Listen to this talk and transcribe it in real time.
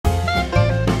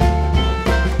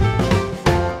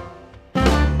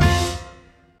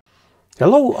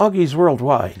Hello, Augies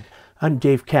Worldwide. I'm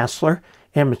Dave Kassler,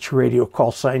 amateur radio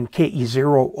call sign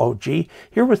KE0OG,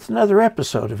 here with another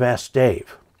episode of Ask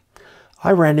Dave.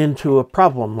 I ran into a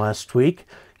problem last week,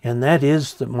 and that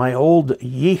is that my old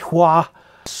Yihua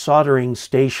soldering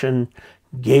station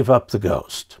gave up the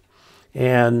ghost.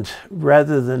 And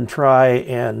rather than try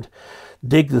and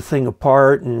dig the thing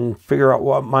apart and figure out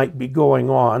what might be going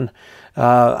on,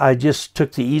 I just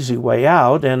took the easy way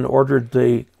out and ordered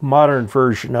the modern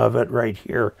version of it right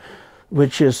here,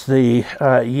 which is the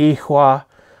Yihua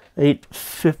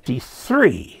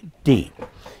 853D.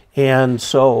 And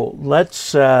so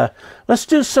let's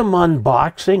do some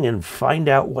unboxing and find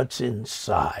out what's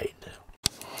inside.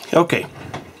 Okay,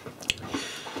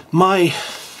 my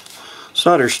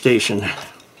solder station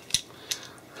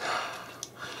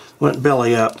went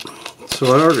belly up,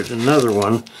 so I ordered another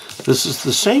one. This is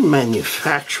the same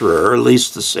manufacturer, or at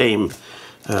least the same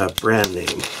brand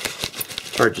name.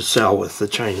 Hard to sell with the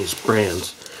Chinese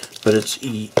brands, but it's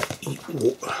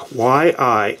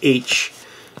Y-I-H-U-A,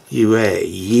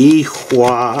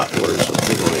 Yihua, or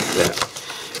something like that.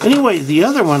 Anyway, the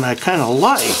other one I kind of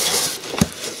liked,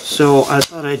 so I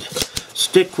thought I'd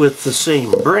stick with the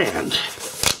same brand.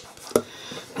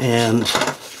 And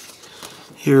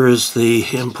here is the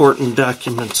important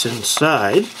documents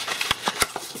inside.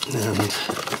 And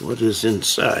what is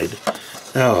inside?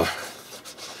 Oh,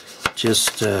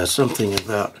 just something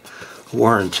about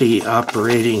warranty,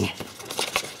 operating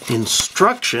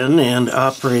instruction, and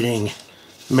operating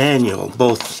manual,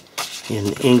 both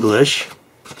in English.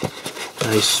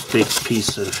 Nice big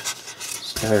piece of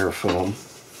styrofoam.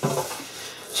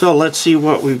 So let's see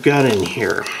what we've got in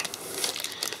here.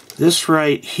 This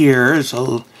right here is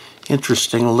a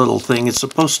interesting little thing. It's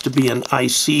supposed to be an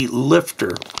IC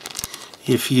lifter.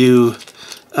 If you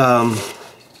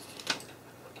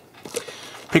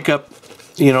pick up,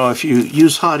 if you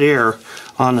use hot air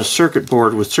on a circuit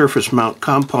board with surface mount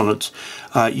components,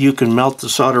 you can melt the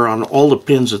solder on all the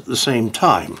pins at the same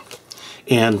time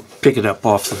and pick it up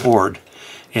off the board.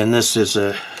 And this is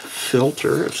a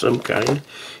filter of some kind.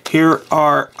 Here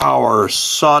are our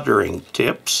soldering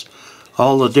tips,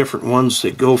 all the different ones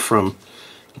that go from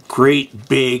great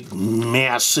big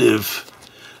massive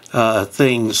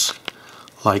things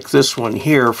like this one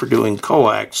here for doing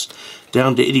coax,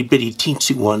 down to itty bitty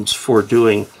teensy ones for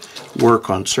doing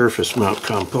work on surface mount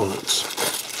components.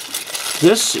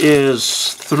 This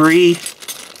is 3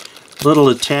 little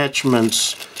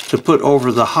attachments to put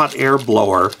over the hot air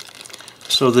blower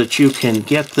so that you can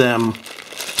get them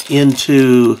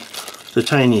into the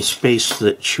tiny space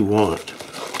that you want.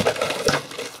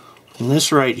 And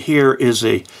this right here is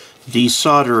a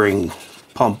desoldering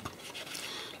pump.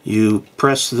 You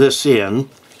press this in,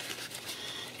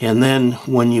 and then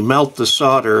when you melt the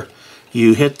solder,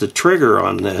 you hit the trigger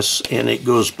on this, and it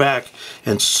goes back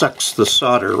and sucks the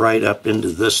solder right up into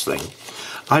this thing.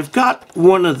 I've got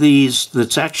one of these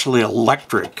that's actually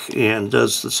electric and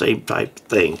does the same type of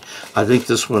thing. I think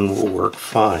this one will work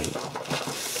fine.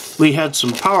 We had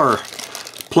some power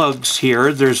plugs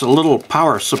here. There's a little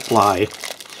power supply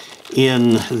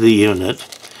in the unit,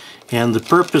 and the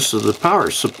purpose of the power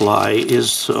supply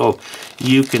is so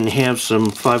you can have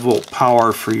some 5-volt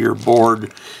power for your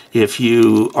board if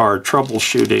you are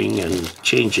troubleshooting and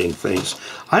changing things.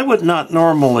 I would not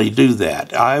normally do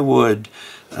that. I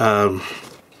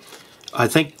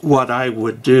think what I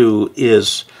would do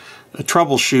is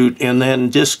troubleshoot and then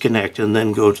disconnect and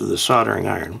then go to the soldering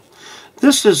iron.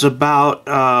 This is about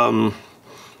a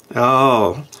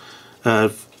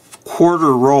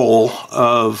quarter roll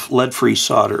of lead-free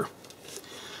solder.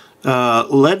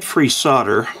 Lead-free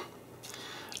solder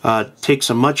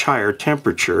takes a much higher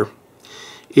temperature.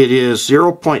 It is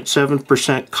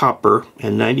 0.7% copper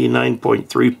and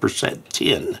 99.3%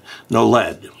 tin, no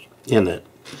lead in it.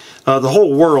 The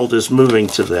whole world is moving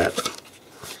to that.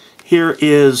 Here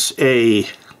is a,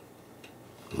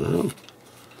 well,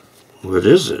 what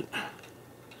is it?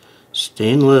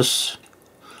 Stainless,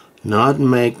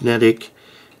 non-magnetic,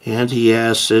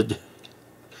 anti-acid,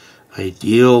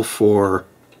 ideal for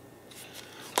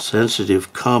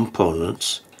sensitive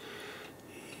components.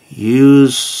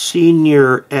 Use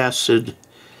senior acid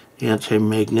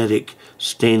anti-magnetic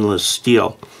stainless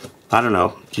steel. I don't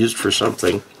know, used for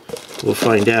something. We'll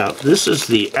find out. This is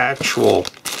the actual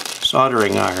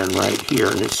soldering iron right here,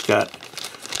 and it's got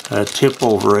a tip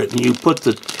over it, and you put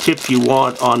the tip you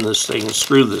want on this thing and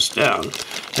screw this down,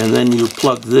 and then you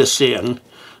plug this in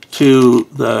to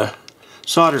the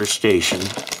solder station.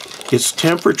 It's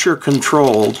temperature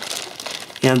controlled,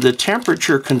 and the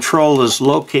temperature control is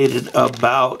located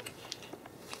about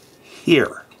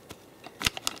here.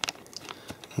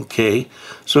 Okay,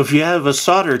 so if you have a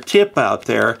solder tip out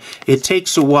there, it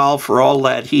takes a while for all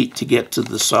that heat to get to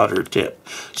the solder tip.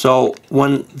 So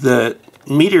when the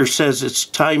meter says it's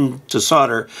time to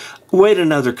solder, wait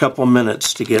another couple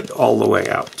minutes to get all the way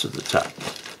out to the top.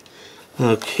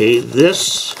 Okay,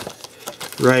 this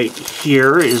right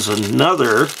here is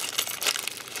another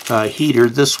heater.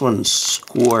 This one's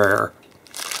square.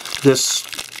 This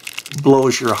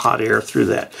blows your hot air through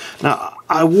that. Now,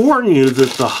 I warn you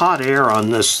that the hot air on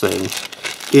this thing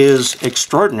is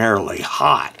extraordinarily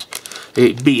hot.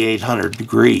 It'd be 800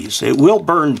 degrees. It will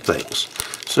burn things,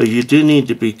 so you do need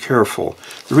to be careful.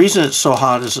 The reason it's so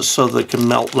hot is so that it can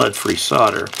melt lead-free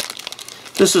solder.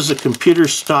 This is a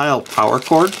computer-style power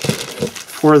cord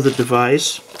for the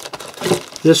device.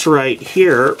 This right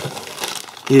here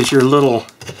is your little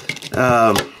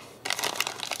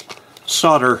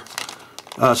soldering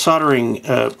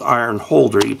iron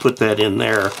holder. You put that in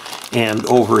there, and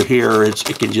over here it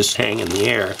can just hang in the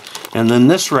air. And then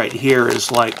this right here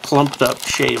is like clumped up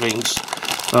shavings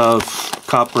of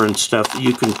copper and stuff that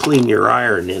you can clean your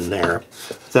iron in there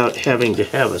without having to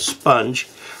have a sponge,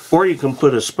 or you can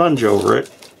put a sponge over it.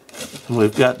 And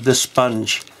we've got this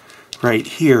sponge right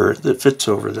here that fits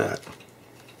over that.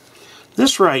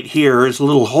 This right here is a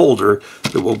little holder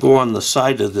that will go on the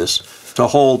side of this to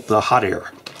hold the hot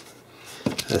air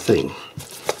thing.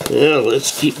 Well,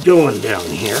 let's keep going down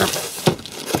here.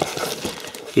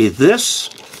 Okay, this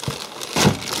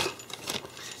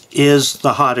is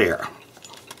the hot air.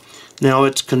 Now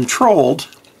it's controlled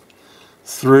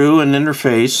through an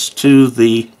interface to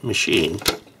the machine.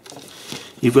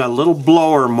 You've got a little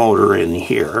blower motor in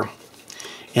here,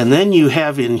 and then you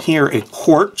have in here a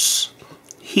quartz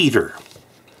heater.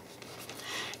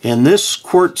 And this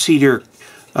quartz heater,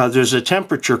 there's a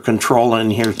temperature control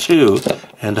in here too,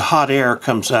 and hot air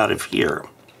comes out of here.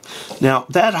 Now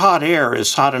that hot air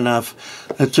is hot enough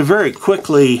to very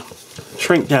quickly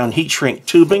shrink down heat shrink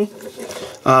tubing,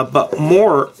 but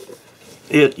more,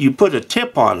 you put a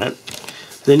tip on it,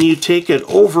 then you take it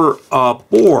over a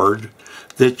board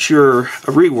that you're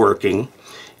reworking,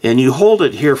 and you hold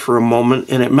it here for a moment,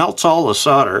 and it melts all the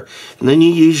solder, and then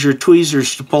you use your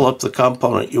tweezers to pull up the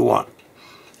component you want.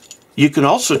 You can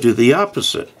also do the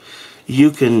opposite.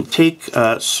 You can take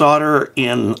solder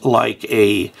in like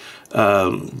a,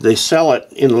 they sell it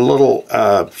in a little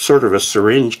sort of a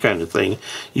syringe kind of thing.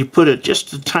 You put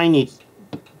just a tiny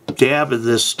dab of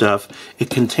this stuff. It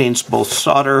contains both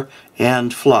solder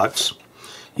and flux.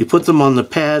 You put them on the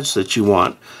pads that you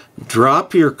want,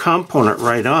 drop your component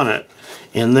right on it,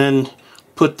 and then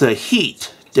put the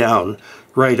heat down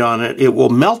right on it. It will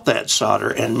melt that solder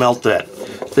and melt that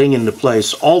thing into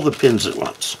place, all the pins at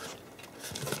once.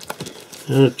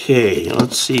 Okay,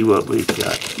 let's see what we've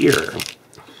got here.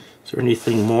 Is there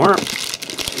anything more?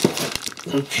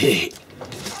 Okay.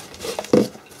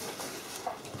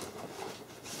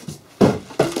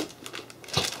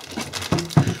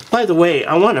 By the way,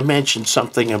 I want to mention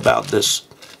something about this.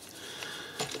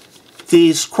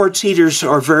 These quartz heaters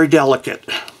are very delicate.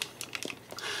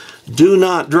 Do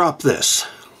not drop this.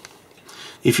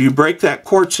 If you break that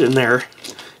quartz in there,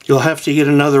 you'll have to get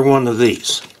another one of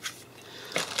these.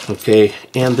 Okay,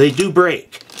 and they do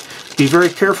break. Be very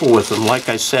careful with them. Like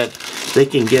I said, they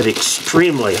can get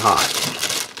extremely hot.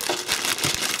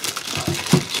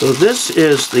 So this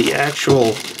is the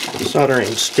actual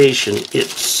soldering station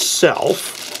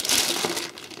itself.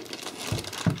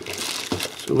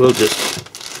 So we'll just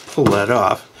pull that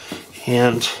off.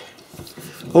 And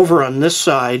over on this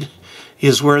side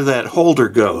is where that holder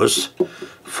goes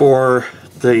for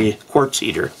the quartz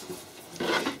heater.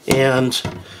 And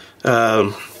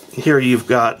here you've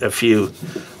got a few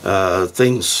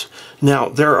things. Now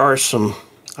there are some,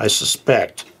 I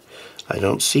suspect, I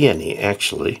don't see any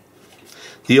actually.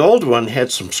 The old one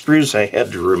had some screws I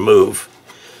had to remove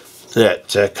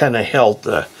that kind of held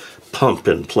the pump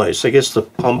in place. I guess the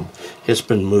pump has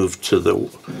been moved to the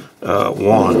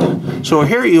wand. So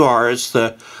here you are, it's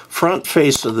the front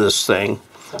face of this thing.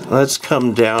 Let's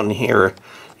come down here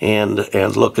and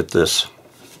look at this.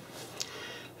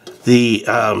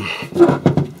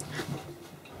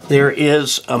 There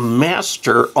is a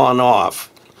master on-off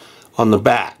on the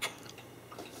back.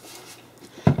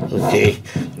 Okay,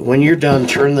 when you're done,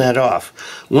 turn that off.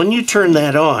 When you turn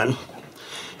that on,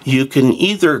 you can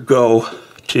either go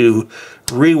to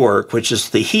Rework, which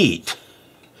is the heat,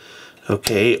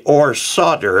 okay, or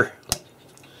solder.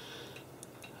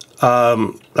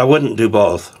 I wouldn't do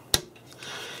both.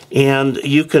 And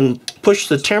you can push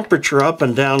the temperature up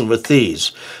and down with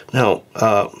these. Now,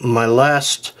 my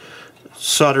last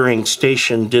soldering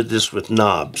station did this with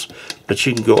knobs. but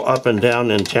you can go up and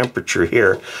down in temperature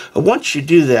here. Once you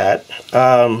do that,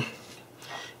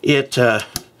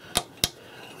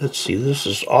 let's see, this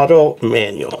is auto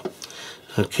manual.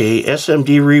 Okay,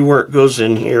 SMD rework goes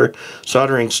in here,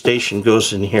 soldering station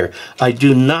goes in here. I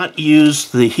do not use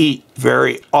the heat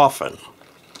very often,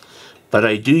 but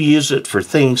I do use it for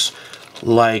things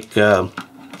like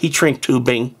heat shrink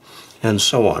tubing and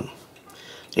so on,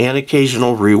 and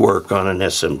occasional rework on an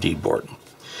SMD board.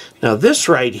 Now this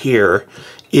right here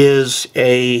is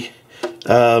a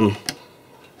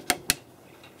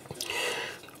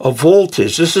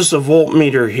voltage. This is a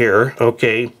voltmeter here,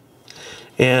 okay?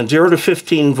 And 0 to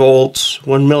 15 volts,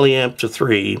 1 milliamp to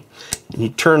 3. And you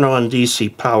turn on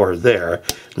DC power there.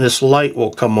 And this light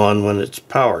will come on when it's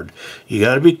powered. You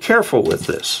got to be careful with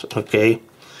this, okay?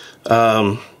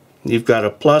 You've got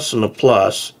a plus and a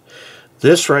plus.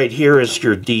 This right here is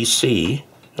your DC,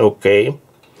 okay?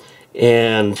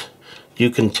 And you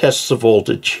can test the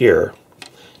voltage here.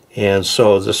 And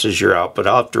so this is your output.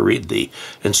 I'll have to read the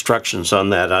instructions on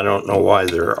that. I don't know why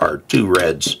there are 2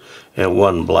 reds and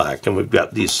 1 black. And we've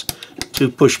got these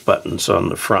 2 push buttons on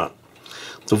the front.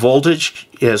 The voltage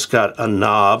has got a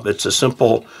knob. It's a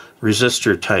simple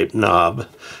resistor type knob.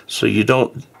 So you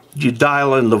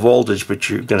dial in the voltage, but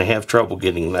you're going to have trouble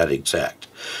getting that exact.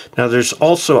 Now there's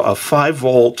also a 5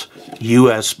 volt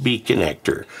USB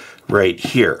connector right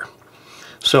here.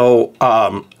 So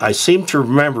I seem to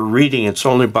remember reading it's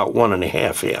only about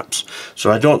 1.5 amps.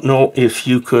 So I don't know if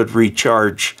you could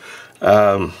recharge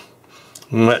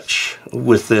much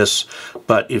with this,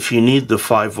 but if you need the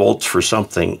 5 volts for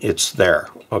something, it's there,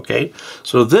 okay?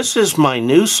 So this is my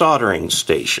new soldering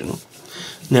station.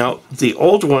 Now, the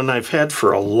old one I've had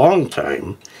for a long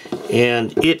time,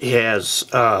 and it has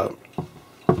gone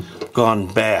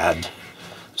bad,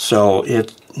 so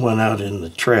it went out in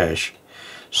the trash.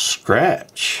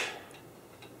 Scratch.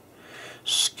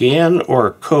 Scan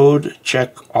or code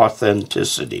check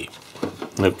authenticity.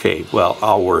 Okay, well,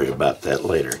 I'll worry about that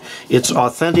later. It's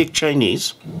authentic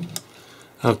Chinese,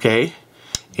 okay,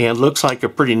 and looks like a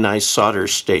pretty nice solder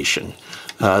station.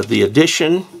 The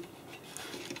addition,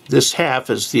 this half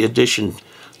is the addition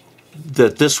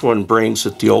that this one brings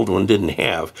that the old one didn't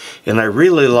have. And I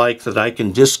really like that I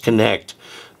can disconnect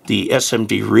the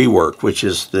SMD Rework, which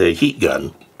is the heat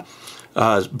gun,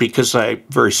 because I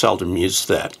very seldom use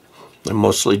that. I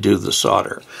mostly do the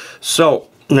solder. So,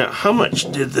 now, how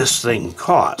much did this thing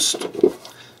cost?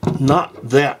 Not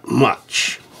that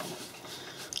much.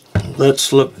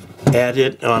 Let's look at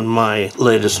it on my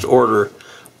latest order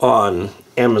on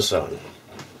Amazon.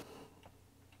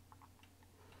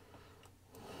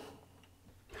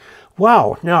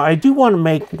 Wow, now I do want to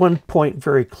make one point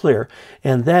very clear,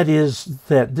 and that is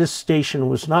that this station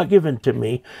was not given to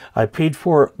me. I paid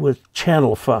for it with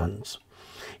channel funds.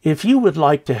 If you would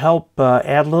like to help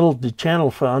add a little to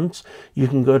channel funds, you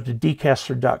can go to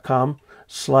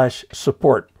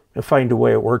dcaster.com/support and find a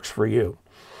way it works for you.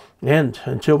 And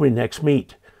until we next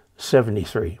meet,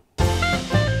 73.